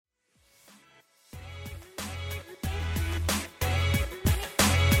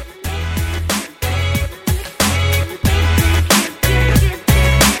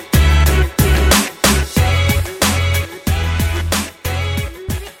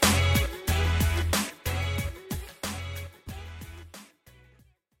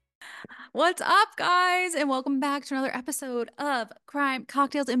What's up, guys? And welcome back to another episode of Crime,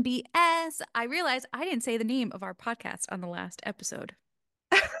 Cocktails, and BS. I realized I didn't say the name of our podcast on the last episode.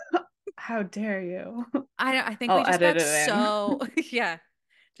 How dare you? I think we I'll just edit got it in. so, yeah,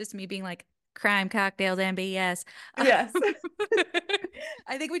 just me being like crime, cocktails, and BS. Yes.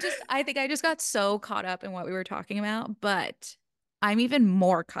 I think I just got so caught up in what we were talking about, but I'm even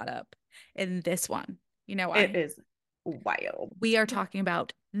more caught up in this one. You know It why? is wild. We are talking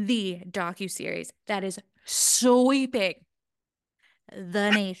about the docuseries that is sweeping the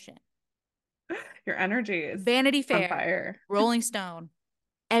nation. Your energy is Vanity on Fair, fire. Rolling Stone,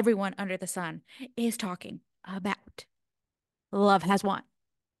 everyone under the sun is talking about Love Has Won.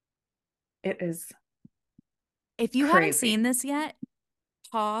 It is If you haven't seen crazy. this yet,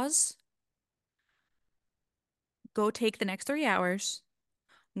 pause, go take the next 3 hours,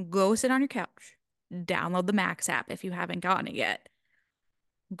 go sit on your couch, download the Max app if you haven't gotten it yet.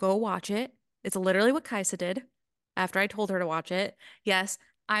 Go watch it. It's literally what Kaisa did after I told her to watch it. Yes,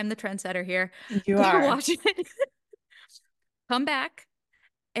 I'm the trendsetter here. You Go are. watch it. Come back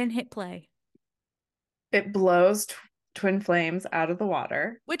and hit play. It blows Twin Flames out of the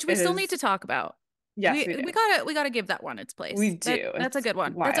water. Which we It still need is, to talk about. yes, We we do. we gotta give that one its We place. do. That's a It's good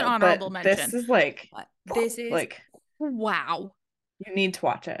one. That's an wild. But honorable this mention. is like, But this is like, wow. you need to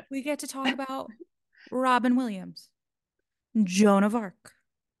watch it. We get to talk about Robin Williams, Joan of Arc,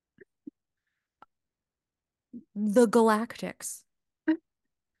 the Galactics,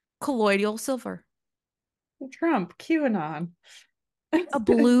 colloidal silver, Trump, QAnon. a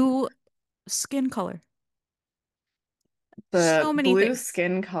blue skin color. The So many blue things.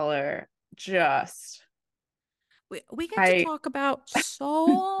 skin color just We get to I talk about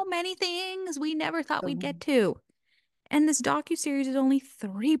so many things we never thought we'd get to. And this docuseries is only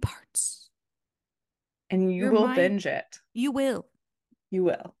 3 parts. and you Your will mind, binge it. you will. You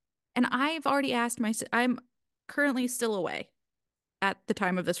will. And I've already asked I'm currently still away at the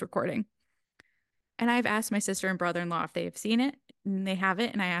time of this recording. And I've asked my sister and brother-in-law if they've seen it, and they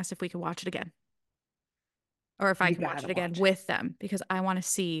haven't. And I asked if we could watch it again, or if I You can watch gotta it again watch it. with them because I want to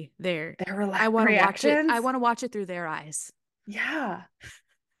see I want to watch it. I Reactions. want to watch it through their eyes. Yeah.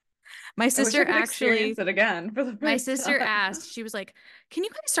 My I wish I sister could experience actually, it again for the my first sister time. asked, she was like, "Can you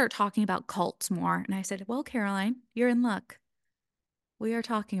guys start talking about cults more?" And I said, "Well, Caroline, you're in luck. We are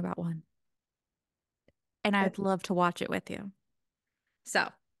talking about one, and I'd It, love to watch it with you." So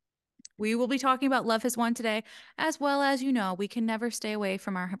we will be talking about Love Has Won today, as well as, we can never stay away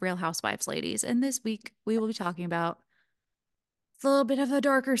from our Real Housewives ladies. And this week, we will be talking about a little bit of the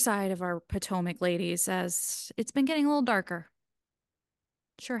darker side of our Potomac ladies, as it's been getting a little darker.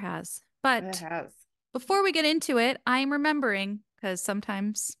 Sure has. it But has. before we get into it, I'm remembering, because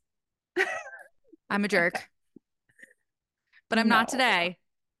sometimes I'm a jerk, but I'm not No. today.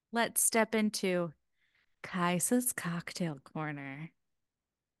 Let's step into Kaisa's Cocktail Corner.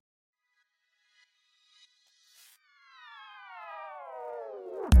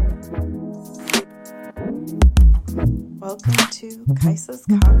 Welcome to Kaisa's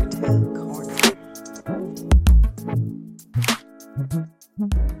Cocktail Corner.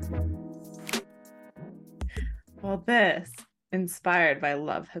 Well, this, inspired by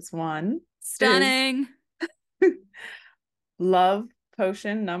Love Has Won, Stunning. is Love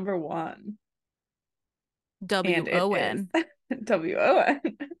Potion number 1. And it is WON. WON.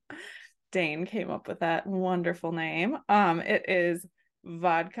 Dane came up with that wonderful name. It is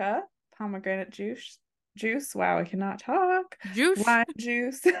vodka, pomegranate juice. Wow, I cannot talk. Juice. Lime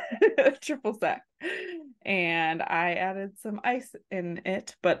juice, triple sec. And I added some ice in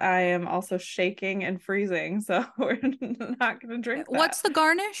it, but I am also shaking and freezing, so we're not going to drink that. What's the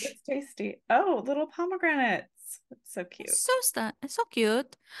garnish? It's tasty. Oh, little pomegranates. It's so cute. It's so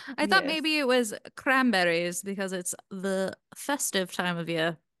cute. I thought Yes. maybe it was cranberries because it's the festive time of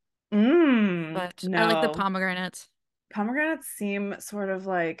year, but I like the No. pomegranate. Pomegranates seem sort of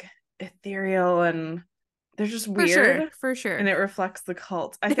like ethereal and they're just For weird sure, for and sure. it reflects the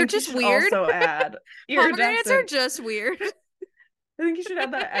cult. I They're think you just should weird. also add Pomegranates are iridescent. just weird. I think you should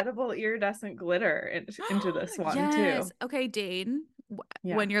add that edible iridescent glitter into this one Yes. too. Okay, Dane,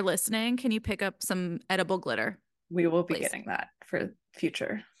 Yeah, when you're listening, can you pick up some edible glitter, we will be please? getting that for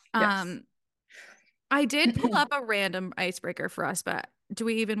future. Yes. Um, I did pull up a random icebreaker for us, but do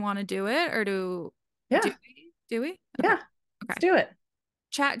we even want to do it or do Yeah. we? Do we? Okay. Yeah. Let's Okay. do it.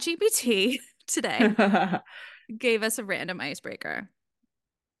 Chat GPT today gave us a random icebreaker.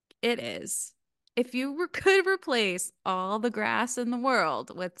 It is, if you could replace all the grass in the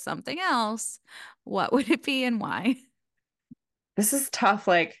world with something else, what would it be and why? This is tough.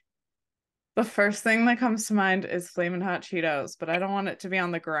 Like the first thing that comes to mind is Flamin' Hot Cheetos, but I don't want it to be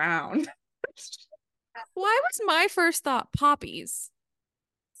on the ground. Why was my first thought poppies?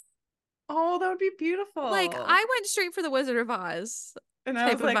 Oh, that would be Like, beautiful. I went straight for the Wizard of Oz And I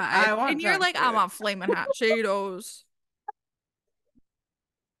type was of like, vibe. I want And you're junk like, I food. want flaming hot Cheetos.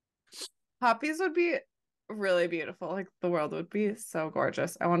 Poppies would be really beautiful. Like the world would be so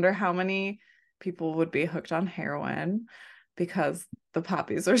gorgeous. I wonder how many people would be hooked on heroin because the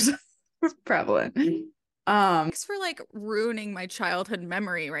poppies are so prevalent. Thanks for like ruining my childhood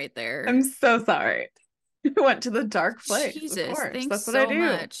memory right there. I'm so sorry. I went to the dark place, of Jesus, course. thanks That's what I so do.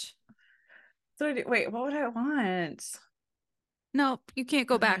 much. That's what I do. Wait, what would I want? Nope, you can't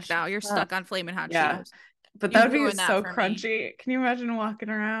go back Gosh, now. it's You're stuck tough. on flaming hot Yeah. Cheetos. But that You would be ruined that so for me. crunchy. Can you imagine walking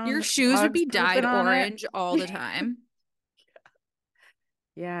Your around, shoes would dogs be pooping dyed on it? orange all the time.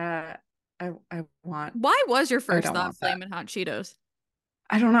 Yeah, I want Why was your I first don't thought want that. flaming hot Cheetos?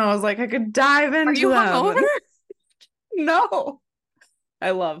 I don't know. I was like, I could dive Are into you them. hungover? And no,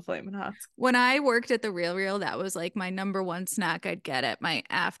 I love Flamin' Hots. When I worked at the Real, that was like my number one snack I'd get at my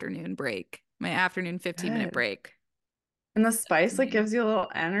afternoon break, my afternoon 15-minute Good. break. And the That was spice like me. gives you a little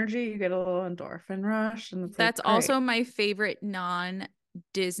energy. You get a little endorphin rush, and it's like That's great. also my favorite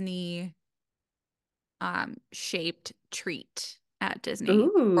non-Disney shaped treat at Disney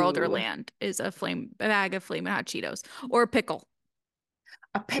World or Ooh, Land is a bag of flaming hot Cheetos or a pickle.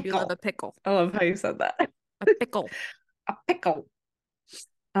 a I do love a pickle. pickle. I love how you said that. A pickle. A pickle.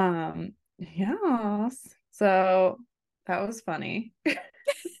 Yes. So that was funny.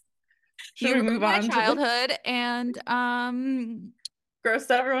 Should You we ruined move my on to the childhood and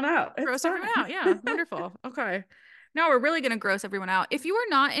grossed everyone out? It's gross everyone fine. out. Yeah, wonderful. Okay. Now we're really going to gross everyone out. If you are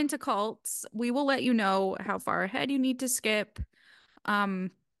not into cults, we will let you know how far ahead you need to skip.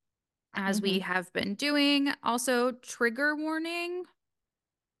 Um, as we Mhm. have been doing. Also, trigger warning.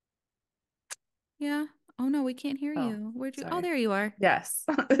 Yeah. Oh no, we can't hear Oh, you. Where'd you? Oh, sorry. there you are. Yes.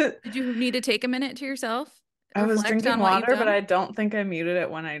 Did you need to take a minute to yourself? I was Reflect drinking on what you've water, but done? I don't think I muted it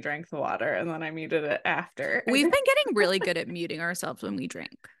when I drank the water, and then I muted it after. I We've think. been getting really good at muting ourselves when we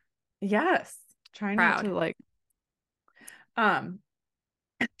drink. Yes. Try not Proud. to like um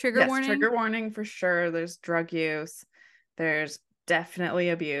Trigger yes, warning. trigger warning for sure. There's drug use. There's definitely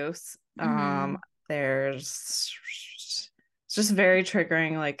abuse. Hmm. There's it's just very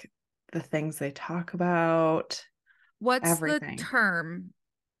triggering, like the things they talk about, What's the everything. term?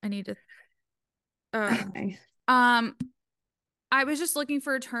 I need to uh Okay. um I was just looking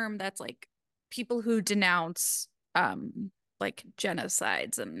for a term that's like people who denounce like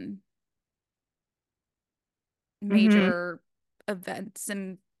genocides and Hmm. major events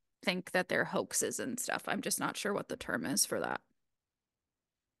and think that they're hoaxes and stuff. I'm just not sure what the term is for that.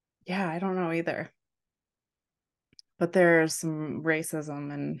 Yeah, I don't know either. But there's some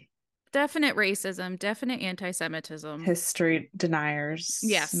racism and Definite racism, definite anti-Semitism. history deniers.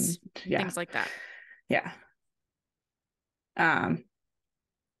 Yes, Yeah. things like that. Yeah. Um,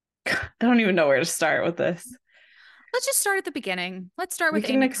 I don't even know where to start with this. Let's just start at the beginning. Let's start We with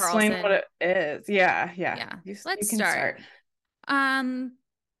can Amy explain what Carlson. it is. Yeah, yeah. Yeah, You let's can start. start. Um,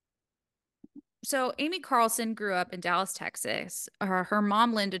 So Amy Carlson grew up in Dallas, Texas. Her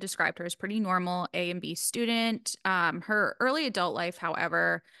mom, Linda, described her as pretty normal A and B student. Her early adult life,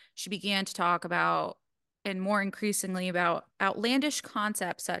 however, she began to talk about and more increasingly about outlandish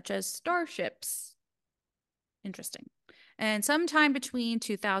concepts such as starships. Interesting. And sometime between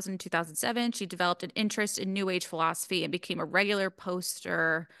 2000 and 2007, she developed an interest in New Age philosophy and became a regular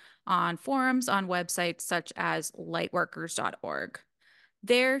poster on forums on websites such as lightworkers.org.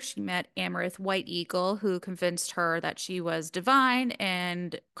 There, she met Amaranth White Eagle, who convinced her that she was divine,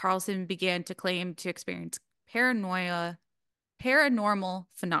 and Carlson began to claim to experience paranormal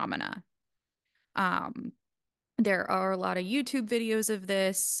phenomena. Um, there are a lot of YouTube videos of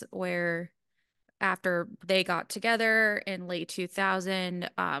this where after they got together in late 2000,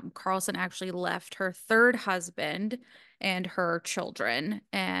 Carlson actually left her third husband and her children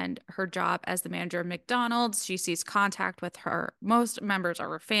and her job as the manager of McDonald's. She ceased contact with her most members of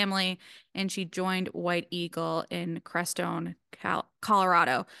her family, and she joined White Eagle in Crestone,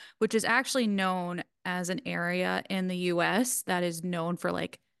 Colorado, which is actually known as an area in the US that is known for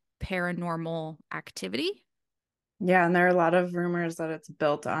like paranormal activity. Yeah, and there are a lot of rumors that it's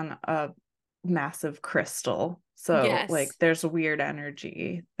built on a massive crystal. So, like, Yes. there's a weird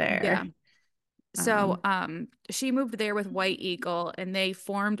energy Yeah. there. So, Um, she moved there with White Eagle and they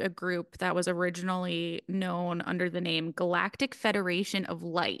formed a group that was originally known under the name Galactic Federation of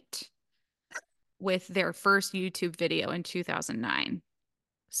Light with their first YouTube video in 2009.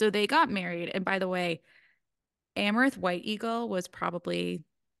 So they got married. And by the way, Amaranth White Eagle was probably,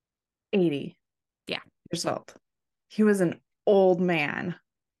 80 yeah. years old. He was an old man.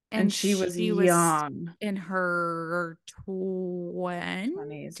 And she was young. in her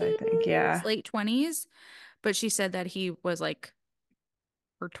 20s, I think. Yeah. late 20s. But she said that he was like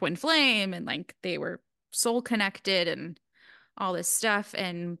her twin flame and like they were soul connected and all this stuff.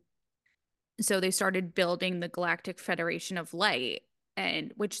 And so they started building the Galactic Federation of Light,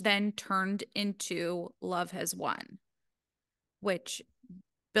 and which then turned into Love Has Won, which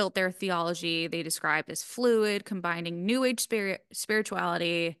built their theology they described as fluid, combining New Age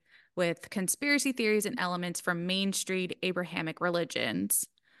spirituality with conspiracy theories and elements from mainstream Abrahamic religions,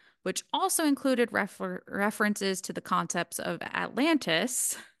 which also included references to the concepts of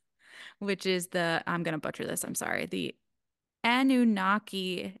Atlantis, which is I'm going to butcher this, I'm sorry, the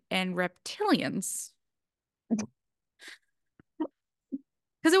Anunnaki and reptilians.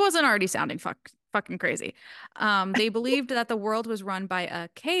 Because it wasn't already sounding fucking crazy. They believed that the world was run by a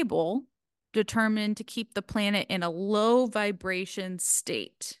cable determined to keep the planet in a low vibration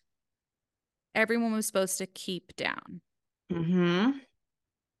state. Everyone was supposed to keep down. Mm-hmm.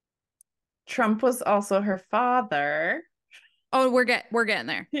 Trump was also her father. Oh, we're getting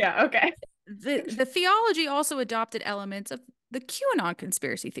there. Yeah, okay. The theology also adopted elements of the QAnon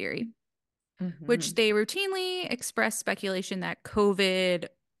conspiracy theory, which they routinely express speculation that COVID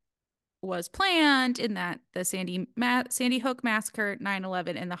was planned, in that the Sandy Hook massacre,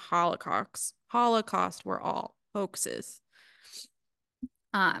 9/11, and the Holocaust were all hoaxes.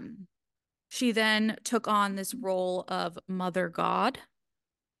 She then took on this role of Mother God,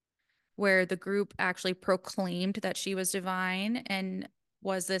 where the group actually proclaimed that she was divine and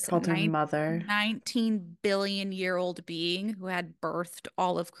was this Called her mother. 19 billion year old being who had birthed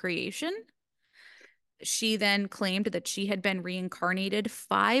all of creation. She then claimed that she had been reincarnated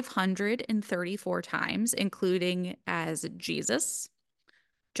 534 times, including as Jesus,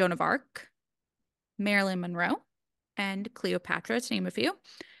 Joan of Arc, Marilyn Monroe, and Cleopatra, to name a few,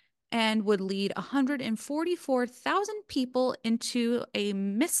 and would lead 144,000 people into a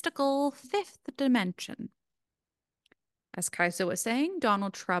mystical fifth dimension. As Kaisa was saying,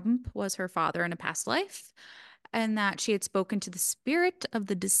 Donald Trump was her father in a past life, and that she had spoken to the spirit of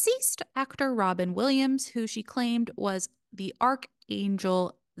the deceased actor Robin Williams, who she claimed was the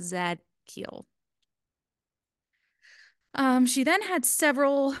Archangel Zadkiel. She then had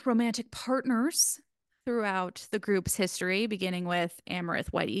several romantic partners throughout the group's history, beginning with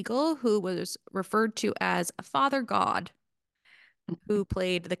Amaranth White Eagle, who was referred to as Father God, who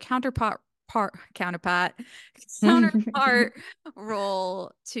played the counterpart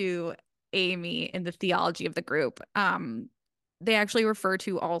role to Amy in the theology of the group. They actually refer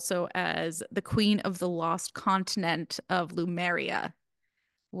to also as the Queen of the Lost Continent of Lumeria,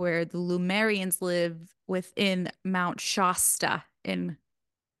 where the Lumerians live within Mount Shasta in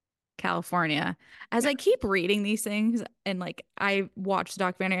California. As I keep reading these things and like I watch the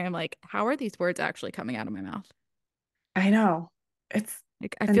documentary, I'm like, how are these words actually coming out of my mouth? I know. It's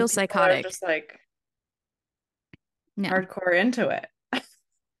like I and feel people are psychotic. just like No. hardcore into it.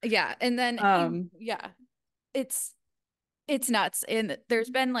 Yeah. And then yeah, it's nuts. And there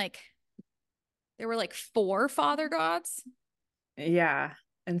were like 4 father gods. Yeah.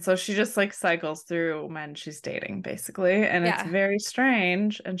 And so she just like cycles through men she's dating basically. And it's Yeah. very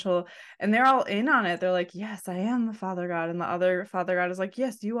strange. And they're all in on it. They're like, yes, I am the father god. And the other father god is like,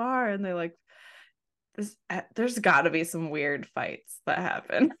 yes, you are. And they like, there's got to be some weird fights that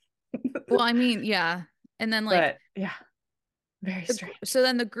happen. Well, I mean, yeah. And then like, but yeah, very strange. So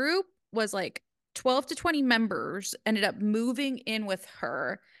then the group was like 12 to 20 members ended up moving in with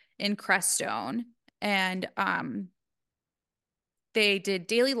her in Crestone. And they did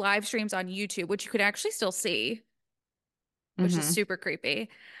daily live streams on YouTube, which you could actually still see, which is super creepy.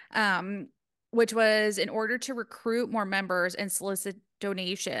 Which was in order to recruit more members and solicit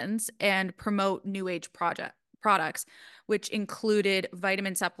donations and promote new age products, which included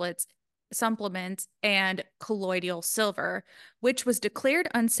vitamin supplements and colloidal silver, which was declared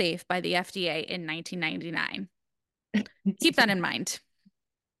unsafe by the FDA in 1999. Keep that in mind.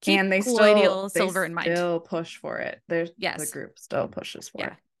 Keep And they colloidal silver in mind. still push for it. The Yes. group still pushes for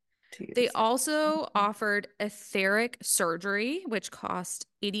Yeah. it. They also offered etheric surgery, which cost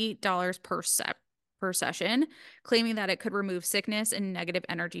 $88 per session, claiming that it could remove sickness and negative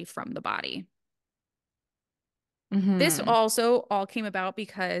energy from the body. This also all came about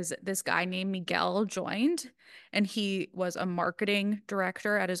because this guy named Miguel joined, and he was a marketing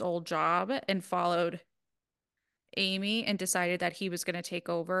director at his old job and followed Amy and decided that he was going to take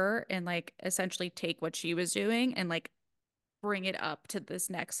over and like essentially take what she was doing and like bring it up to this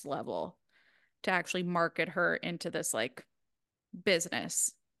next level to actually market her into this like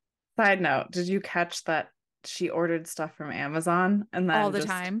business. Side note, did you catch that she ordered stuff from Amazon and all then the just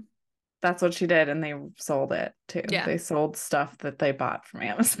time. that's what she did, and they sold it too. Yeah. They sold stuff that they bought from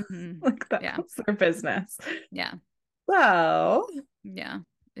Amazon. Mhm. Like that Yeah. was their business. Yeah. So Yeah.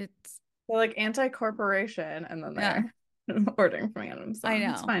 It's they're like anti-corporation, and then yeah. they're ordering from I Amazon.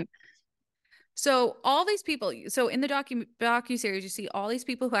 It's know. fine. So all these people, so in the docu-series, you see all these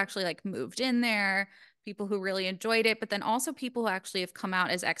people who actually like moved in there, people who really enjoyed it, but then also people who actually have come out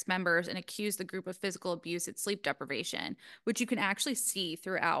as ex-members and accused the group of physical abuse and sleep deprivation, which you can actually see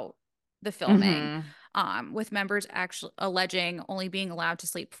throughout the filming, Mm-hmm. with members actually alleging only being allowed to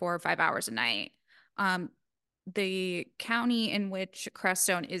sleep 4 or 5 hours a night. Um, the county in which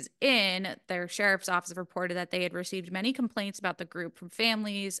Crestone is in, their sheriff's office reported that they had received many complaints about the group from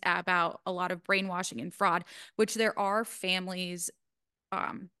families about a lot of brainwashing and fraud, which there are families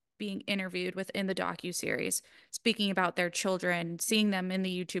being interviewed within the docu-series, speaking about their children, seeing them in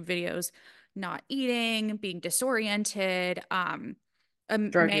the YouTube videos, not eating, being disoriented.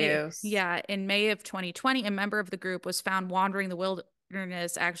 Drug use. In May of 2020, a member of the group was found wandering the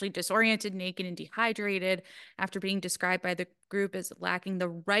wilderness, actually disoriented, naked, and dehydrated after being described by the group as lacking the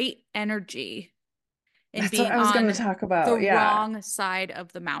right energy and That's what being I was going to on talk the about. Yeah. wrong side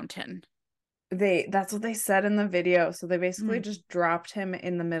of the mountain. That's what they said in the video. So they basically Mm. just dropped him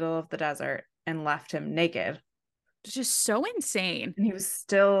in the middle of the desert and left him naked. It's just so insane. And he was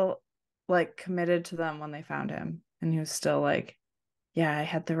still like committed to them when they found him. And he was still like, yeah, I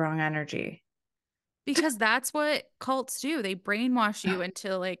had the wrong energy. Because that's what cults do. They brainwash you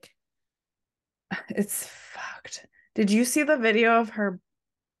into like, It's fucked. Did you see the video of her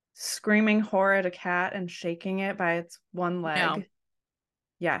screaming horror at a cat and shaking it by its one no. leg?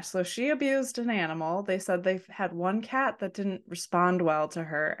 Yeah, so she abused an animal. They said they've had one cat that didn't respond well to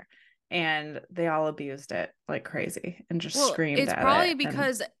her, and they all abused it like crazy and just Well, screamed it's at probably it. And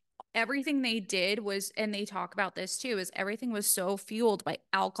because everything they did was, and they talk about this too, is everything was so fueled by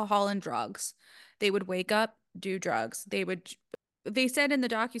alcohol and drugs. They would wake up, do drugs. They said in the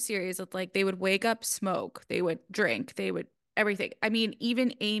docuseries that like they would wake up, smoke, they would drink, they would everything. I mean,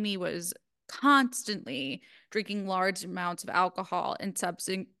 even Amy was constantly drinking large amounts of alcohol and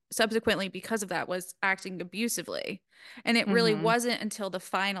subsequently because of that was acting abusively. And it really mm-hmm. wasn't until the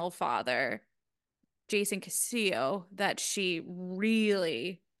final father, Jason Castillo, that she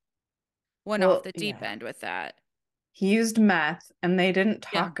really went off Well, the deep yeah, end with that. he used meth, and they didn't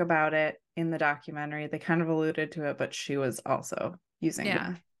Yeah. talk about it in the documentary. They kind of alluded to it, but she was also using Yeah,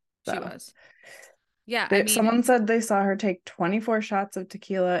 meth. she So was. Yeah, I mean, someone said they saw her take 24 shots of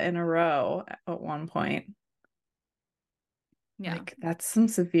tequila in a row at one point. yeah. Like, that's some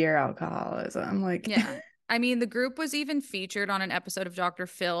severe alcoholism. Like, Yeah. I mean, the group was even featured on an episode of Dr.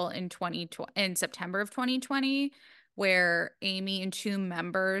 Phil in 2020 in September of 2020, where Amy and two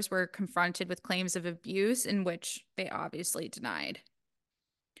members were confronted with claims of abuse in which they obviously denied.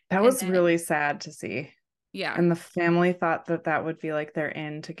 that And was then really sad to see. yeah. And the family thought that that would be like their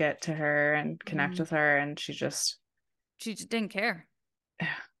in to get to her and connect Mhm. with her. And she just, She just didn't care.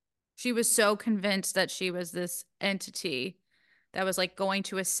 She was so convinced that she was this entity that was like going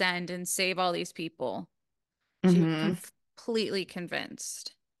to ascend and save all these people. She was mm-hmm. completely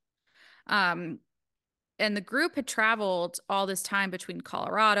convinced. Um, and the group had traveled all this time between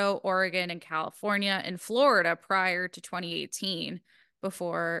Colorado, Oregon, and California and Florida prior to 2018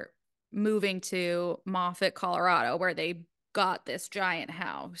 before moving to Moffett, Colorado, where they got this giant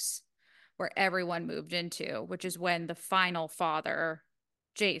house where everyone moved into, which is when the final father,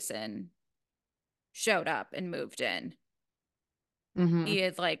 Jason, showed up and moved in. Mm-hmm. He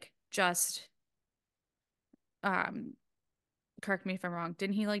had like just um correct me if I'm wrong,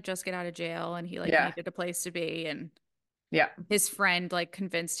 didn't he like just get out of jail and he like Yeah. needed a place to be and Yeah. his friend like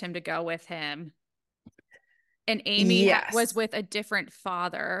convinced him to go with him. And Amy was Yes. with a different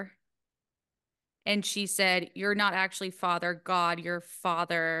father. And she said, "You're not actually Father God, you're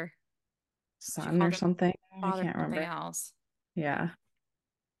Father." She Son or called him something. I Father can't something remember. else. Yeah.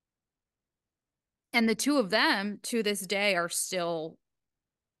 And the two of them to this day are still,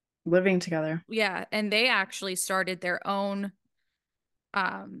 Living together. yeah. And they actually started their own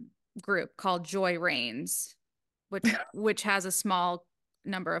um, group called Joy Reigns, which has a small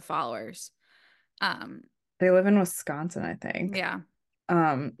number of followers. Um, They live in Wisconsin, I think. yeah.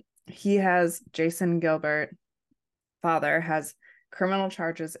 Um, he has Jason Gilbert, father, has criminal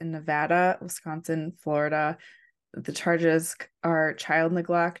charges in Nevada, Wisconsin, Florida. The charges are child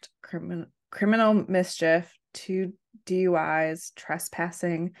neglect, criminal mischief, 2 DUIs,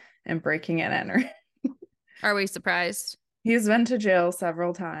 trespassing, and breaking and entering. Are we surprised? He's been to jail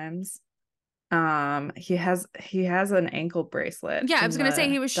several times. He has an ankle bracelet Yeah, I was in gonna say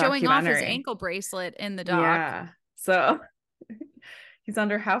he the was showing off his documentary. ankle bracelet in the doc. Yeah. So he's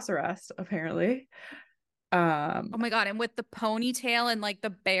under house arrest, apparently. Oh my God. And with the ponytail and like the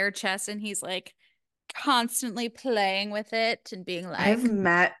bare chest, and he's like constantly playing with it and being I've like,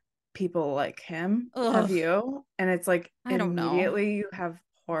 met people like him. Have ugh, you? And it's like I don't know. immediately you have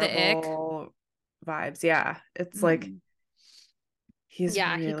The ick. horrible vibes. Yeah. It's like Mm. he's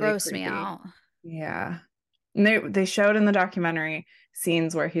Yeah, he really grossed me creepy. out. Yeah. And they showed in the documentary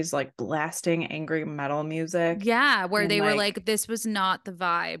scenes where he's like blasting angry metal music Yeah, where and they were like like, this was not the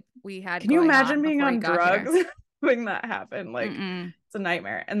vibe we had can you going imagine on being before he on got here. drugs having that happen? Like Mm-mm. it's a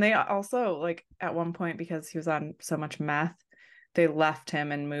nightmare. And they also like at one point because he was on so much meth, they left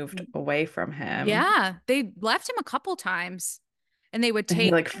him and moved away from him. Yeah, they left him a couple times and they would And he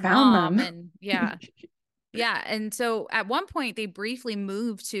take like found mom them. and yeah. Yeah, and so at one point they briefly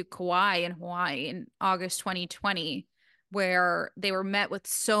moved to Kauai in Hawaii in August 2020, where they were met with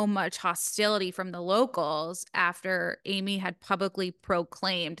so much hostility from the locals after Amy had publicly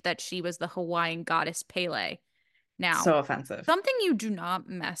proclaimed that she was the Hawaiian goddess Pele. Now, So offensive. something you do not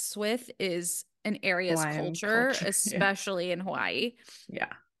mess with is an area's Hawaiian culture, culture. Yeah. especially in Hawaii.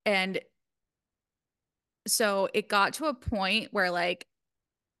 Yeah. And so it got to a point where like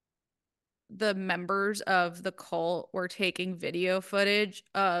the members of the cult were taking video footage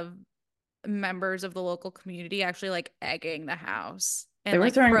of members of the local community actually like egging the house They and were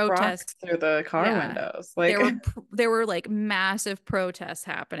like throwing protest. rocks through the car Yeah. windows. There Like were there were like massive protests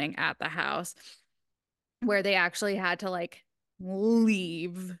happening at the house where they actually had to like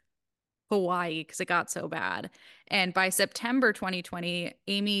leave Hawaii because it got so bad. And by September 2020,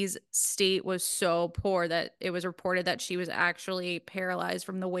 Amy's state was so poor that it was reported that she was actually paralyzed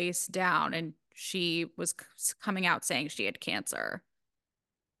from the waist down and she was coming out saying she had cancer,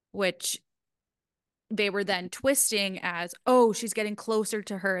 which they were then twisting as, oh, she's getting closer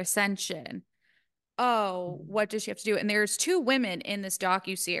to her ascension. Oh, what does she have to do? And there's two women in this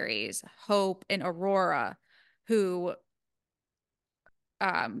docu-series, Hope and Aurora, who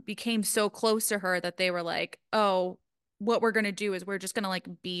became so close to her that they were like, oh, what we're gonna do is we're just gonna like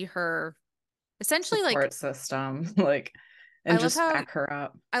be her essentially like support system. Like I and love just how back her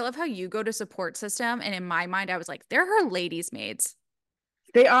up. I love how you go to support system and in my mind I was like, they're her ladies' maids.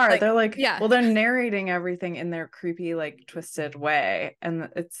 They are. Like, They're like, yeah. well, they're narrating everything in their creepy, like twisted way. And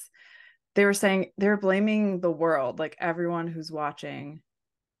they were saying they're blaming the world, like everyone who's watching.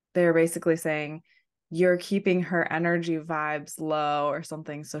 They're basically saying you're keeping her energy vibes low or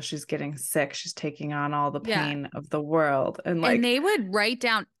something. So she's getting sick. She's taking on all the Yeah. pain of the world. And And like, they would write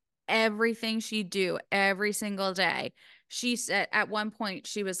down everything she'd do every single day. She said at one point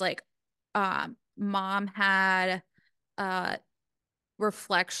she was like, mom had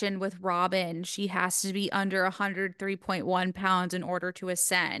reflection with Robin. She has to be under 103.1 pounds in order to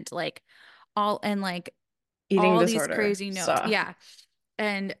ascend. Like all and like eating all these disorder crazy notes. stuff. Yeah.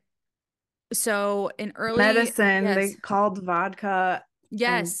 And so in early, Medicine, they yes, called vodka and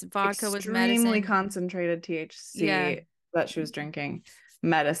yes, vodka was extremely medicine. concentrated Yeah. THC that she was drinking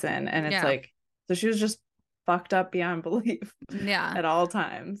medicine. And it's Yeah. like, so she was just fucked up beyond belief Yeah. at all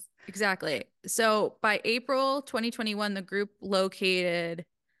times. Exactly. So by April 2021, the group located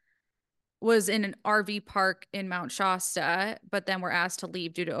was in an RV park in Mount Shasta, but then were asked to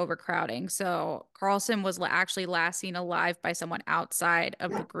leave due to overcrowding. So Carlson was actually last seen alive by someone outside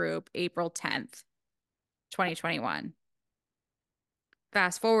of the group April 10th, 2021.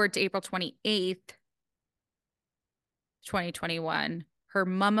 Fast forward to April 28th, 2021, her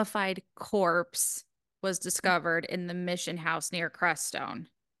mummified corpse was discovered in the mission house near Crestone.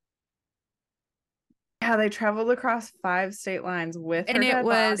 Yeah, they traveled across 5 state lines with And her it dead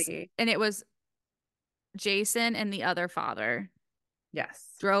was body. and it was Jason and the other father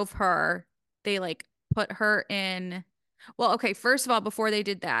Yes. drove her. They like put her in. Well, okay, first of all, before they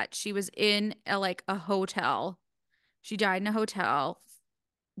did that, she was in a hotel. She died in a hotel.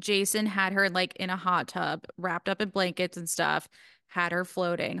 Jason had her like in a hot tub, wrapped up in blankets and stuff, had her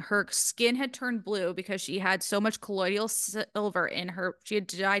floating. Her skin had turned blue because she had so much colloidal silver in her. She had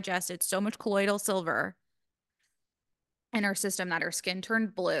digested so much colloidal silver in her system that her skin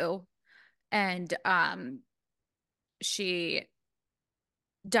turned blue. And she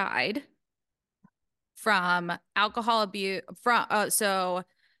died from alcohol abuse from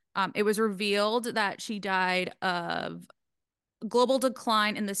it was revealed that she died of global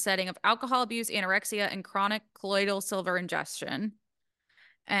decline in the setting of alcohol abuse, anorexia, and chronic colloidal silver ingestion.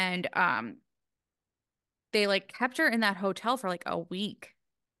 And they like kept her in that hotel for like a week.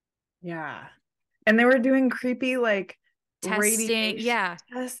 Yeah. And they were doing creepy, like testing. radiation Yeah.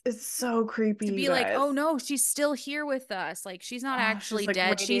 test. It's so creepy, To you be like, guys. oh no, she's still here with us. Like, she's not Oh, she's actually like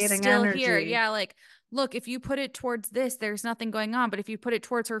dead. She's radiating still here. energy. Yeah. Like, look, if you put it towards this, there's nothing going on. But if you put it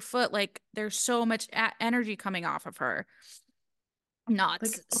towards her foot, like, there's so much energy coming off of her. Nuts.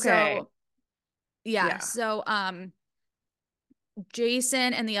 Like, okay. So, yeah. Yeah. So,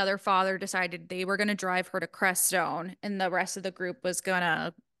 Jason and the other father decided they were going to drive her to Crestone, and the rest of the group was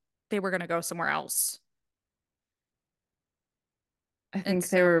they were going to go somewhere else. I And think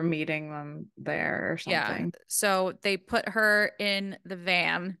they so, were meeting them there or yeah. something. So they put her in the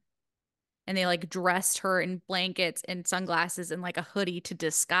van and they like dressed her in blankets and sunglasses and like a hoodie to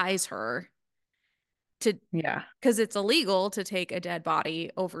disguise her to Yeah. because it's illegal to take a dead body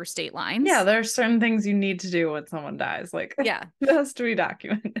over state Yeah, lines. there are certain things you need to do when someone dies. Like Yeah. it has to be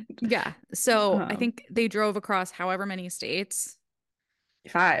documented. Yeah. So I Um, think they drove across however many states.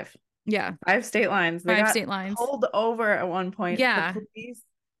 five. Yeah. 5 state lines. They Five got state lines. pulled over at one point. The Yeah. police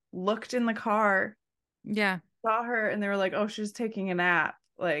looked in the car, Yeah. saw her, and they were like, "Oh, she's taking a nap."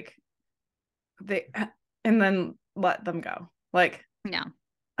 Like they, and then let them go. Like Yeah.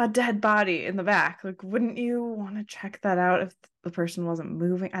 a dead body in the back. Like, wouldn't you want to check that out if the person wasn't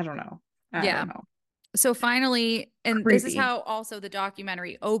moving? I don't know. I Yeah. don't know. So finally, and this is Creepy. how also the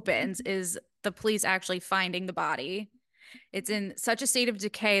documentary opens, is the police actually finding the body. It's in such a state of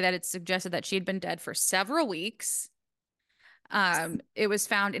decay that it's suggested that she had been dead for several weeks. It was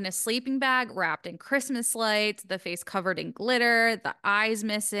found in a sleeping bag wrapped in Christmas lights, the face covered in glitter, the eyes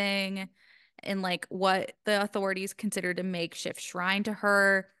missing, and like what the authorities considered a makeshift shrine to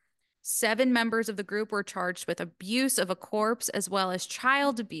her. 7 members of the group were charged with abuse of a corpse as well as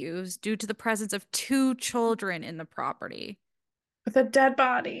child abuse due to the presence of 2 children in the property. With a dead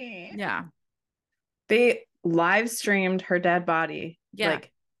body. Yeah. They live streamed her dead body. Yeah.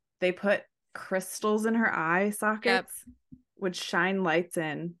 Like they put crystals in her eye Yep. sockets, would shine lights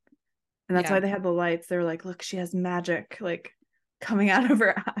in. And that's Yeah. why they had the lights. They were like, look, she has magic like coming out of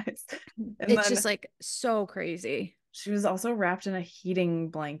her eyes. And It's then just like so crazy. she was also wrapped in a heating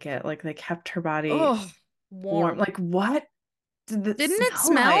blanket. Like they kept her body Oh, warm. warm. Like, what did it Didn't it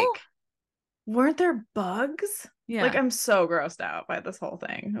smell smell? like? Weren't there bugs? Like, Yeah. I'm so grossed out by this whole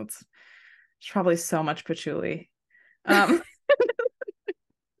thing. It's probably so much patchouli. Um,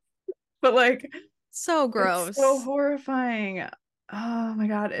 but like So it's so gross. horrifying. Oh my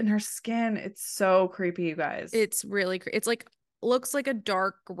God. And her skin, it's so creepy, you guys. It's really, it's like, looks like a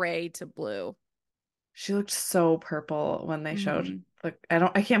dark gray to blue. She looked so purple when they showed, Hmm. like,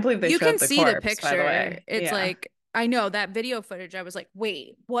 I can't believe they You can showed the see the corpse, by the picture. way. It's Yeah. like, I know that video footage. I was like,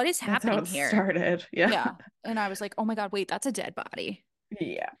 wait, what is That's how happening it here? started. Yeah. Yeah. And I was like, oh my God, wait, that's a dead body.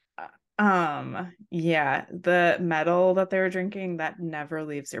 Yeah. Yeah, the metal that they were drinking that never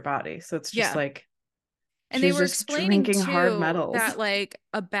leaves your body. So it's just Yeah. like And she they was were just explaining drinking hard too metals. that like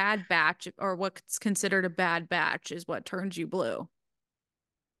a bad batch or what's considered a bad batch is what turns you blue.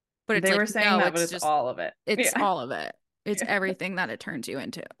 But it's They like, were saying no, that, but it's all of it. it's Yeah. all of it. It's Yeah. everything that it turns you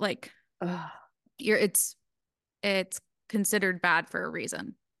into. Like Ugh. you're, it's considered bad for a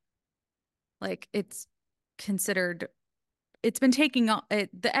reason. Like it's considered, it's been taking on it,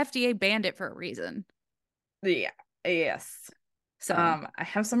 the FDA banned it for a reason. Yeah. Yes. So I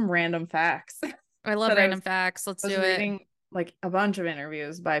have some random facts I love that I random facts. Let's was do it. reading, like a bunch of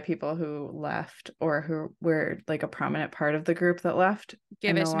interviews by people who left or who were like a prominent part of the group that left Give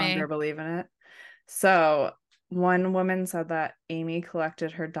and it no to longer me. believe in it. So one woman said that Amy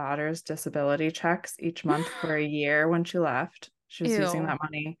collected her daughter's disability checks each month for a year when she left. She was using Ew. that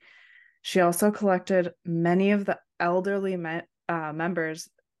money. She also collected many of the elderly members'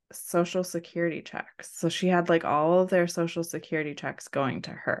 social security checks. So she had like all of their social security checks going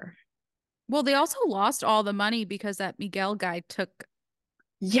to her. Well, they also lost all the money because that Miguel guy took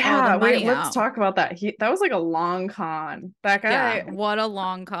all the Yeah, wait, money let's out. talk about that. That was like a long con. That Yeah, guy, what a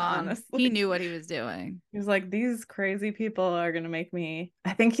long con. He honestly, knew what he was doing. he was like, these crazy people are gonna make me.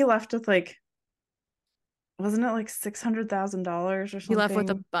 I think he left with like, wasn't it like $600,000 or He left with a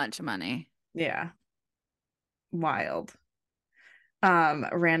something? bunch of money. Yeah, wild.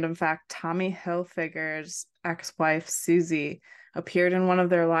 Random fact, Tommy Hilfiger's ex-wife Susie appeared in one of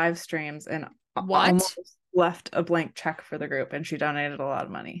their live streams and What? almost left a blank check for the group, and she donated a lot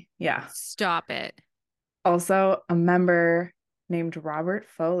of money. Yeah. Stop it. Also, a member named Robert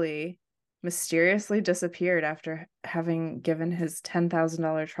Foley mysteriously disappeared after having given his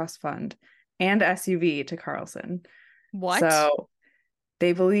 $10,000 trust fund and SUV to Carlson. What? So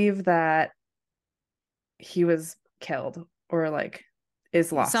they believe that he was killed or like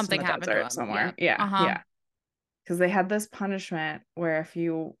is lost in Something the happened to desert him. Yeah. somewhere. Yeah, Uh-huh. yeah. Because they had this punishment where if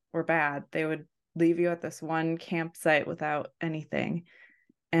you were bad, they would leave you at this one campsite without anything.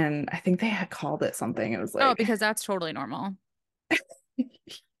 And I think they had called it something. It was Oh, like because that's totally normal.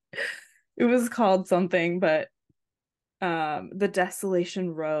 it was called something, but the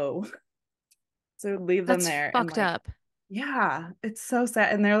Desolation Row. So leave them That's there and fucked like, up. yeah, it's so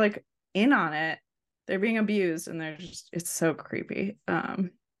sad. And they're like in on it. They're being abused and they're just, it's so creepy.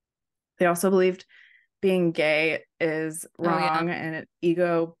 They also believed being gay is Oh yeah. wrong and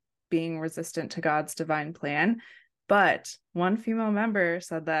ego being resistant to God's divine plan. But one female member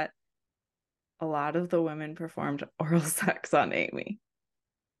said that a lot of the women performed oral sex on Amy,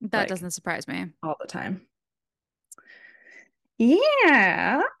 That like doesn't surprise me. all the time.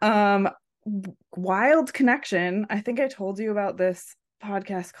 Yeah. Wild connection. I think I told you about this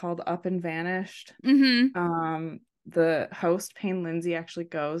podcast called Up and Vanished. Mm-hmm. The host, Payne Lindsay, actually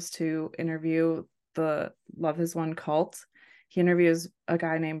goes to interview the Love Has Won cult. He interviews a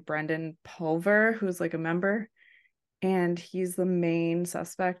guy named Brendan Pulver, who's like a member, and he's the main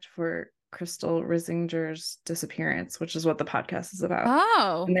suspect for Crystal Risinger's disappearance, which is what the podcast is about.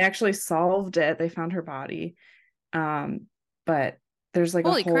 Oh, And they actually solved it. They found her body. But there's like a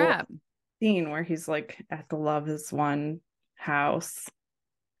holy whole crap. scene where he's like at the Love Has Won house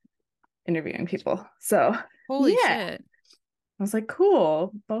interviewing people. So Holy yeah, shit. I was like,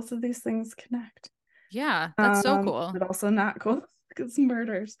 cool. Both of these things connect. Yeah, that's so cool. But also not cool because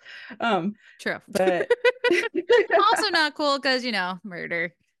murders. True. But Also not cool because,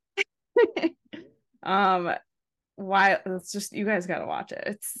 murder. um, why? It's just you guys got to watch it.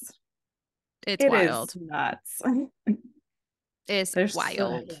 It's It is wild. nuts. It's There's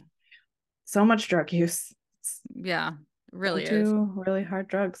wild. so much drug use. Yeah, really Don't is. do really hard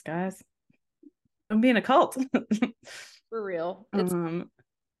drugs, guys. I'm being a cult. For real. It's um,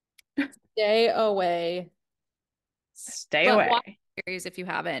 stay away. stay But watch away. the series if you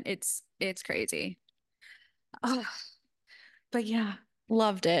haven't. It's crazy. Ugh. But yeah,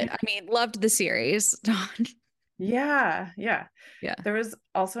 loved it. I mean, loved the series. Yeah, yeah. Yeah. There was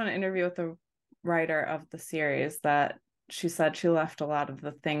also an interview with the writer of the series that she said she left a lot of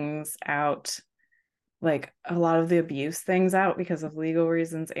the things out, like a lot of the abuse things out because of legal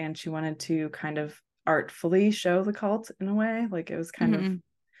reasons, and she wanted to kind of artfully show the cult in a way. Like it was kind of Mhm.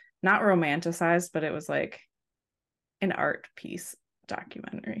 not romanticized, but it was like an art piece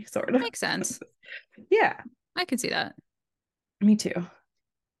documentary, sort of. Makes sense. Yeah, I can see that. me too.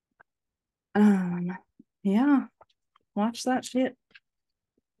 Um, yeah, watch that shit.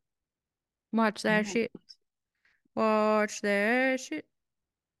 Watch that Yeah. shit. Watch that shit.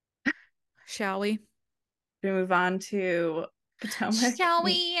 Shall we? We move on to Potomac. Shall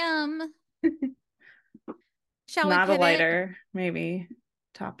we shall we Not a pivot? lighter, maybe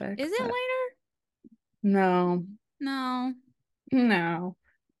topic, Is it but later? no, No. no.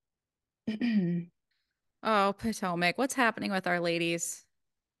 I Oh, Potomac. What's happening with our ladies?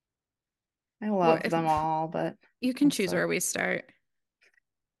 What love if them all, but you can choose also, where we start?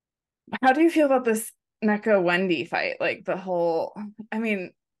 how do you feel about this NECA Wendy fight? Like the whole, I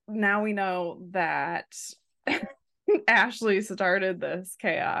mean, now we know that Ashley started this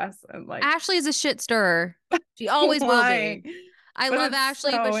chaos and like Ashley is a shit stirrer. She always will lying, be. I but love it's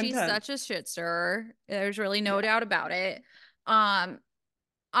Ashley, but so she's intense. such a shit stirrer. There's really no Yeah, doubt about it. Um,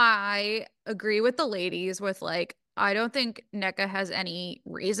 I agree with the ladies with like, I don't think NECA has any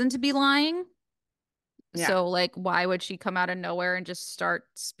reason to be lying. yeah, So like, why would she come out of nowhere and just start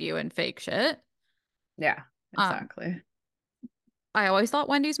spewing fake shit? yeah, Um, exactly. I always thought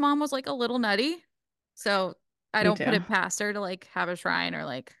Wendy's mom was like a little nutty. So I Me don't put too. it past her to like have a shrine or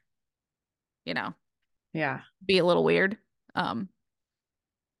like, you know, Yeah. be a little weird. Um,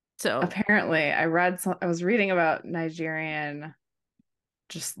 so Apparently, I was reading about Nigerian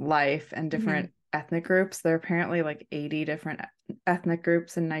just life and mhm. different ethnic groups. There are apparently like 80 different ethnic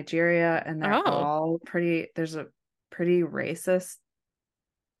groups in Nigeria, and Oh, there's a pretty racist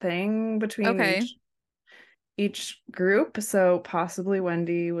thing between okay. each group. So possibly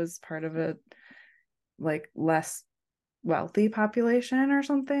Wendy was part of a like less wealthy population or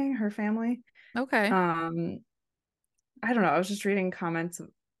something, her family. Okay. Um, I don't know. I was just reading comments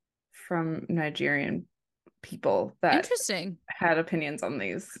from Nigerian people that Interesting. had opinions on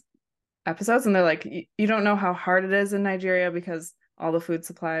these episodes, and they're like, you don't know how hard it is in Nigeria because all the food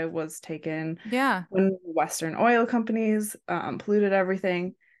supply was taken Yeah. when Western oil companies polluted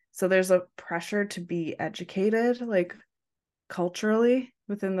everything. So there's a pressure to be educated, like culturally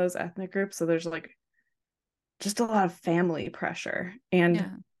within those ethnic groups. So there's like just a lot of family pressure and Yeah.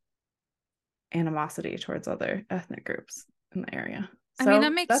 animosity towards other ethnic groups in the area. I mean, that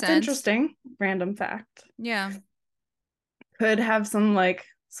So makes that's sense. interesting. Random fact. Yeah. Could have some like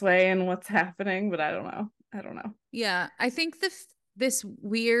sway in what's happening, but I don't know. I don't know. Yeah, I think this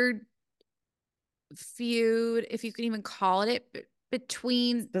weird feud, if you can even call it, It's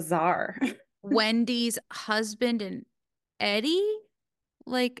between bizarre. Wendy's husband and Eddie,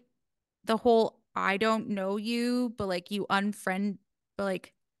 like the whole I don't know you, but like you unfriend, but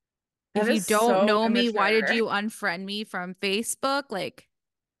like That if you is don't so know me, why did immature. you unfriend me from Facebook? Like,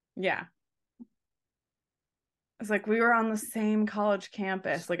 Yeah. It's like we were on the same college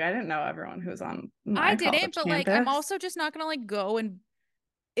campus. Like I didn't know everyone who was on I my didn't, college but like I'm campus. also just not gonna like go and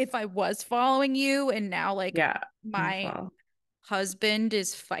if I was following you and now like Yeah. my Unfollow. husband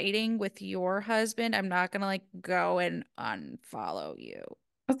is fighting with your husband, I'm not gonna like go and unfollow you.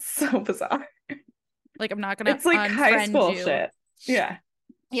 That's so bizarre. Like I'm not gonna It's like high unfriend school you. shit. Yeah.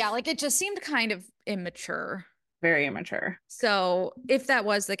 Yeah, like it just seemed kind of immature. Very immature. So if that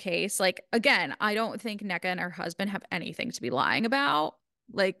was the case, like again, I don't think Nneka and her husband have anything to be lying about,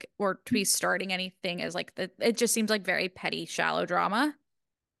 like, or to be starting anything as like the it just seems like very petty, shallow drama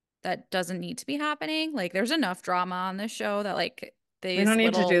that doesn't need to be happening. Like there's enough drama on this show that like We these don't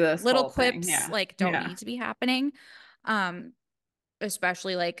need to do this little whole thing. quips Yeah. like don't Yeah. need to be happening. Um,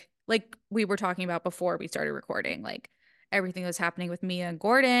 especially like we were talking about before we started recording, like everything that's happening with Mia and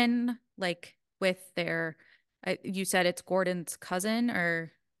Gordon, like with their you said it's Gordon's cousin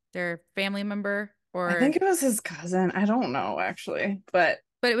or their family member I think or it was his cousin. I don't know actually, but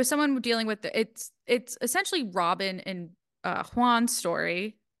but it was someone dealing with it's essentially Robin and Juan's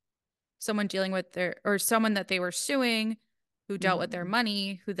story, someone dealing with their or someone that they were suing who dealt with their mhm.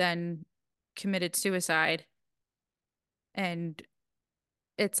 money who then committed suicide, and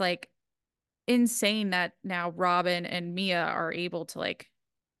it's like insane that now Robin and Mia are able to like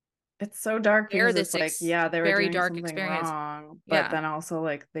It's so dark share because this it's like, yeah, they were very doing dark something experience. wrong, but Yeah. then also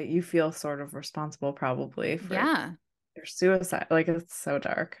like that you feel sort of responsible probably for Yeah. their suicide. Like it's so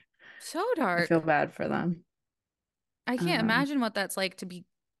dark. So I feel dark. bad for them. I can't Um, imagine what that's like to be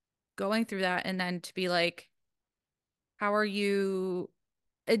going through that and then to be like, how are you?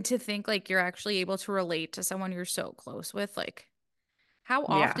 And to think like you're actually able to relate to someone you're so close with. Like, how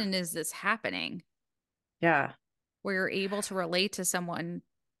yeah. often is this happening Yeah. where you're able to relate to someone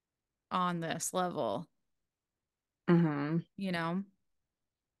on this level, hmm you know?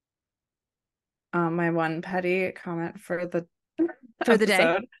 My one petty comment for the For the day.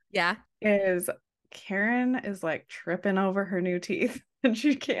 episode Yeah. is Karen is like tripping over her new teeth and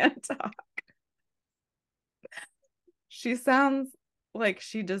she can't talk. She sounds like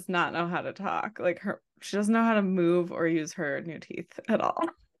she does not know how to talk. Like she doesn't know how to move or use her new teeth at all.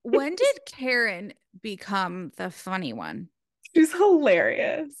 When did Karen become the funny one? She's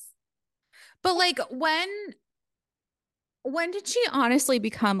hilarious. But like when did she honestly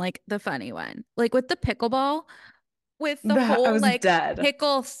become like the funny one? Like with the pickleball, with the That I whole was like dead.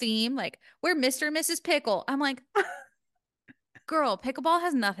 pickle theme, like we're Mr. and Mrs. Pickle. I'm like, girl, pickleball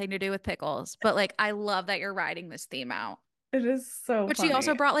has nothing to do with pickles, but like I love that you're riding this theme out. It is so But she also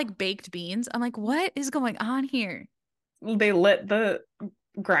funny. brought like baked beans. I'm like, what is going on here? They lit the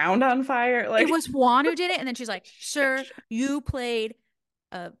ground on fire. It Like was Juan who did it. And then she's like, sir, you played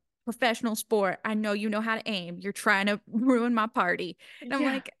a professional sport. I know you know how to aim. You're trying to ruin my party. And I'm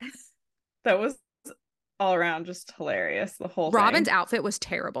yeah, like, that was all around just hilarious, the whole Robin's thing. outfit was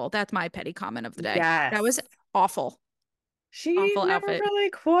terrible. That's my petty comment of the day. That was Yes. awful. She Awful never outfit. really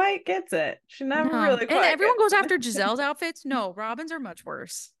quite gets it. She never No. really And quite everyone gets goes it. after Giselle's outfits. No, Robin's are much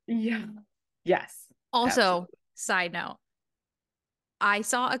worse. Yeah. Yes. Also, Absolutely. side note, I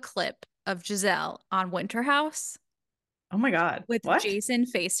saw a clip of Giselle on Winter House Oh my God. with What? Jason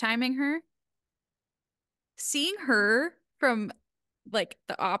FaceTiming her. Seeing her from like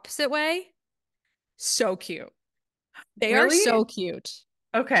the opposite way, so cute. They are Really? so cute.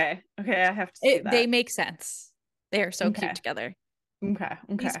 Okay. Okay. I have to see They that. make sense. They are so cute Okay. together. Okay.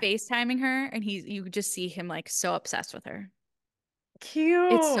 He's Okay. FaceTiming her and you just see him like so obsessed with her. It's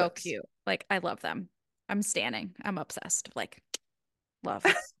so Cute. cute. Like I love them. I'm standing. I'm obsessed. Like love.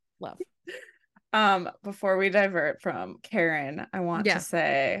 Love. Before we divert from Karen, I want to Yeah.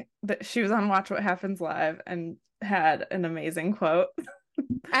 say that she was on Watch What Happens Live and had an amazing quote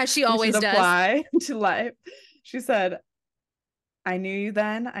As she we should always does. apply to life. She said, I knew you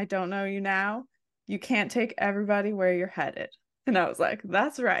then, I don't know you now. You can't take everybody where you're headed. And I was like,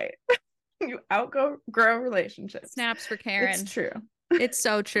 that's right. You outgrow relationships. Snaps for It's Karen. true. It's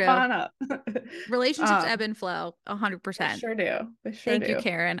so Come true. on up. Relationships ebb um, and flow they 100%. sure do. They sure Thank you, do.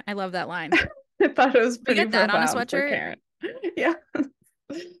 Karen. I love that line. I thought it was We pretty get that on a profound for sweatshirt. Karen. Yeah.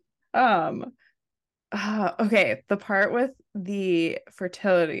 Um, okay, the part with the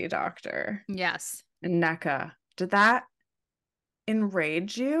fertility doctor Yes. and NECA, did that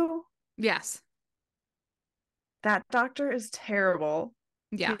enrage you? Yes. That doctor is terrible.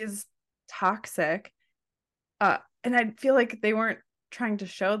 Yeah. He's toxic. And I feel like they weren't trying to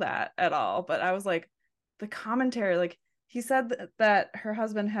show that at all, but I was like, the commentary, like he said that her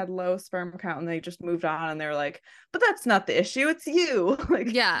husband had low sperm count and they just moved on and they're like, but that's not the issue, it's you.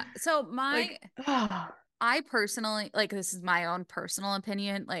 Like, Yeah. So I personally, like, this is my own personal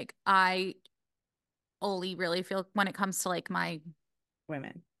opinion. Like, I only really feel when it comes to like my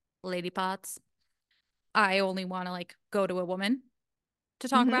women. lady pots, I only want to like go to a woman to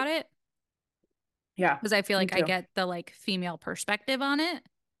talk Mm-hmm. about it Yeah, because I feel me like I too. get the like female perspective on it.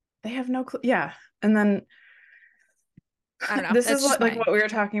 They have no clue. Yeah. And then I don't know. this is That's just what like my, what we were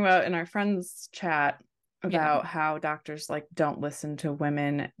talking about in our friends chat yeah. about how doctors like don't listen to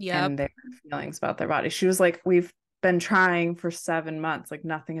women and Yep. their feelings about their body. She was like, we've been trying for 7 months, like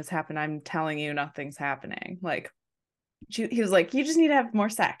nothing has happened. I'm telling you, nothing's happening. Like he was like, you just need to have more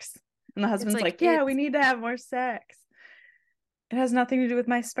sex. And the It's husband's like, like, yeah, we it's need to have more sex. It has nothing to do with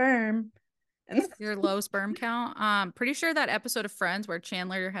my sperm. And your low sperm count. Pretty sure that episode of Friends where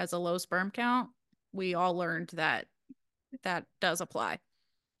Chandler has a low sperm count, we all learned that that does apply.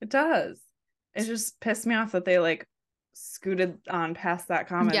 it does. It just pissed me off that they like scooted on past that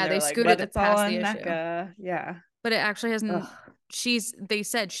comment. Yeah, they They're like, but scooted it's all past the on issue. NECA. Yeah. But it actually hasn't, Ugh. they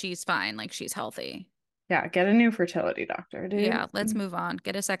said she's fine, like she's healthy. Yeah. Get a new fertility doctor, dude. Yeah, let's move on.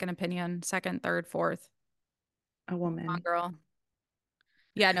 Get a second opinion, second, third, fourth. A Come on, woman. girl.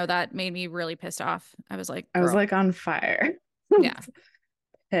 Yeah, no, that made me really pissed off. I was like, I was girl. like on fire. Yeah.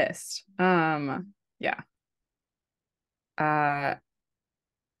 Pissed. Yeah. Uh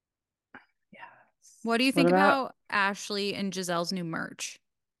yes. What do you What think about about Ashley and Giselle's new merch?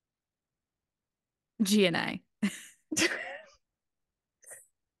 G&A.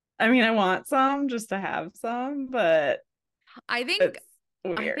 I mean, I want some just to have some, but I think it's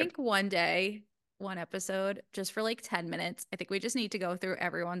weird. one day, one episode, just for like 10 minutes, I think we just need to go through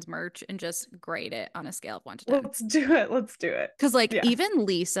everyone's merch and just grade it on a scale of 1 to 10. Let's do it. Let's do it. Because like Yeah. even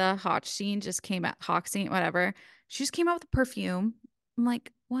Lisa Hochstein just came out, Hochstein, whatever. She just came out with a perfume. I'm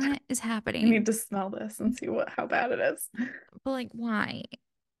like, what is I need happening? to smell this and see how bad it is. But like, why?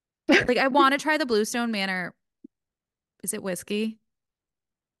 Like, I want to try the Bluestone Manor. Is it whiskey?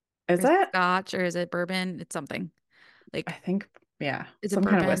 Or Is is it it? scotch or is it bourbon? It's something. I Like, think, yeah, is it some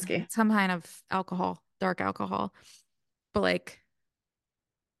kind of bourbon? whiskey. It's some kind of alcohol, dark alcohol. But like,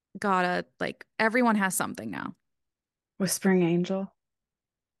 gotta, like, everyone has something now. Whispering Angel.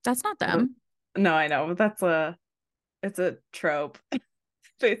 That's not What? them. No, I know, but it's a trope.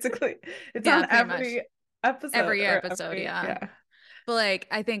 Basically, it's Yeah, on pretty much. every episode Every or episode, every, yeah. yeah. But like,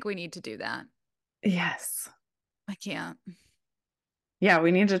 I think we need to do that. Yes. I can't. Yeah,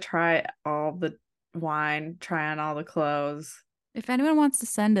 we need to try all the wine, try on all the clothes. If anyone wants to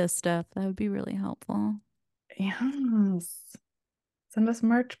send us stuff, that would be really helpful. Yes. Send us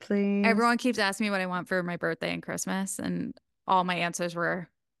merch, please. Everyone keeps asking me what I want for my birthday and Christmas, and all my answers were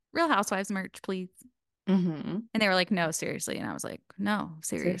Real Housewives merch, please. Mm-hmm. And they were like, no, seriously. And I was like, no,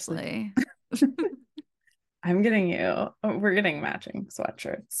 Seriously. seriously. We're getting matching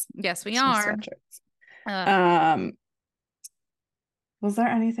sweatshirts. Yes, we Some are. sweatshirts. Uh, Um, was there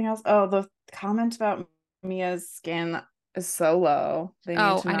anything else? Oh, the comment about Mia's skin is so low. They need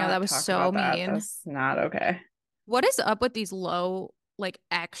oh, to I know that not was talk so about that. mean. That's not okay. What is up with these low, like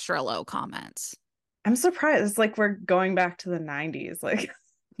extra low comments? I'm surprised. It's like we're going back to the 90s. Like,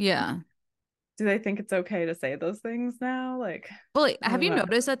 Yeah. do they think it's okay to say those things now? Like, But like, I have don't you know.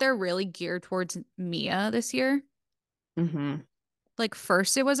 noticed that they're really geared towards Mia this year? Mm-hmm. Like,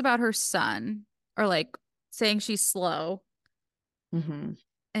 first it was about her son, or like saying she's slow, Mm-hmm.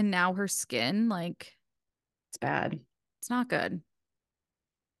 and now her skin, like, It's bad. it's not good.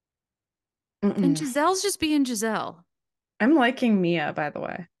 And Mm-mm. Giselle's just being Giselle. I'm liking Mia, by the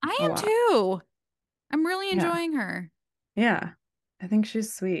way, I a am lot. too. I'm really Yeah. enjoying her. Yeah. I think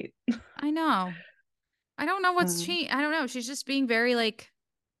she's sweet. I know. I don't know what's Um, she. I don't know. She's just being very like,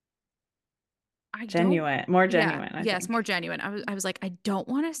 I don't. genuine, more Yeah. genuine, I Yes, more think. genuine. I was like, I don't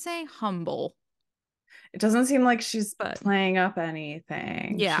want to say humble, It doesn't seem like she's but playing up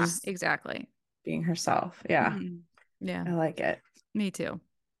anything. yeah, She's exactly. being herself. Yeah. Mhm. Yeah, I like it. me too.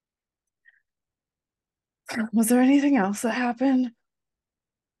 Was there anything else that happened?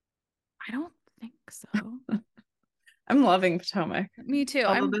 I don't think so. I'm loving Potomac. Me too.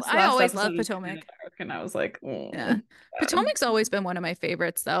 Although this I last always love episode was kind of Potomac. dark, and I was like, Yeah. sad. Potomac's always been one of my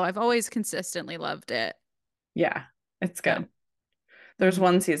favorites though. I've always consistently loved it. Yeah, it's Yeah. good. There's Mhm.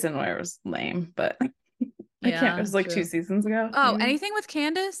 one season where it was lame, but I can't. It Yeah, was like two true. seasons ago, Oh, maybe. anything with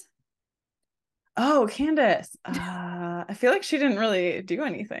Candace? Oh, Candace. I feel like she didn't really do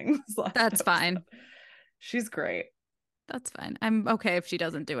anything this last That's episode. fine. She's great. That's fine. I'm okay if she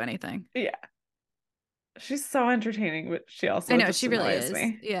doesn't do anything. Yeah. She's so entertaining, but she I also know just she really annoys is.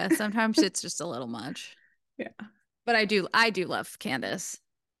 me. Yeah, sometimes it's just a little much. Yeah. But I do love Candace.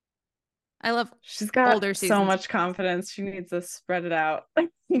 I love She's got older so seasons. much confidence. She needs to spread it out and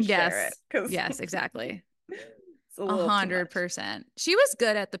share it Yes. because Yes, exactly. it's a A little too hundred much. percent. She was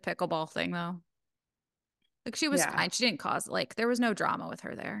good at the pickleball thing though. Like she was Yeah. fine. She didn't cause like there was no drama with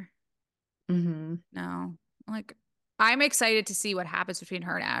her there. Hmm. No. Like I'm excited to see what happens between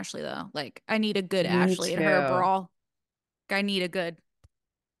her and Ashley though. Like I need a good Me Ashley and her too. brawl. Like, I need a good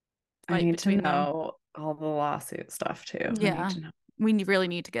I fight need to between them. know all the lawsuit stuff too. I need Yeah. to know. Really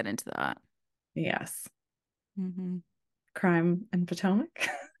need to get into that. Yes. Mm-hmm. Crime in Potomac.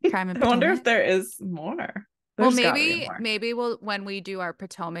 Crime in I wonder if Potomac. there is more. Well, There's got to be more. maybe we'll when we do our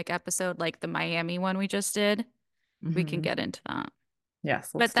Potomac episode, like the Miami one we just did, we can Hmm. get into that.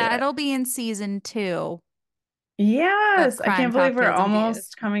 Yes, let's But do it. that'll be in season 2 of Yes, I Crime can't believe we're Cocktails and Views.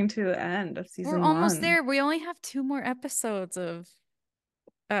 almost coming to the end of We're season almost one. there. We only have 2 more episodes of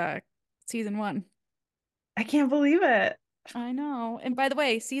uh season 1. I can't believe it. I know. And by the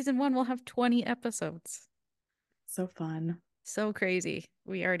way, season 1 will have 20 episodes. So fun. So crazy.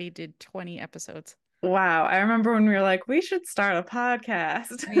 We already did 20 episodes. Wow. I remember when we were like, we should start a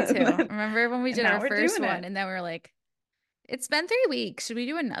podcast. Me too. Remember when we And did our now we're first doing one it. and then we were like, it's been 3 weeks. Should we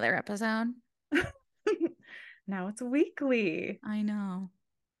do another episode? Now it's weekly I know.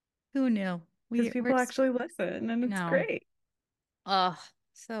 Who knew? because We're people actually listen and it's no. great. Oh,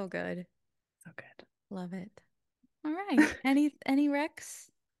 so good. So good. Love it. All right. Any Rex?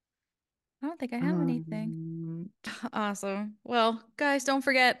 I don't think I have anything. Um, Awesome. Well, guys, don't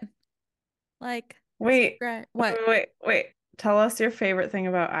forget, like, wait, subscribe. wait, What? wait, wait. Tell us your favorite thing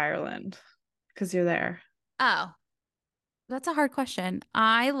about Ireland because you're there. Oh, that's a hard question.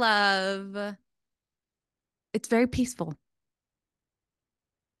 I love it's very peaceful.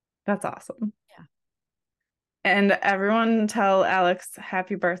 That's awesome. Yeah. And everyone tell Alex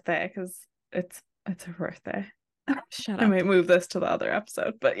happy birthday because it's her birthday. Shut I up. might move this to the other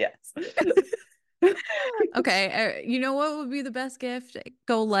episode, but yes. Okay. You know what would be the best gift?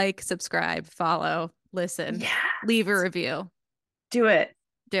 Go like, subscribe, follow, listen, leave a Yes. review. Do it.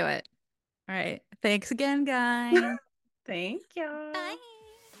 Do it. All right. Thanks again, guys. Thank you. Bye.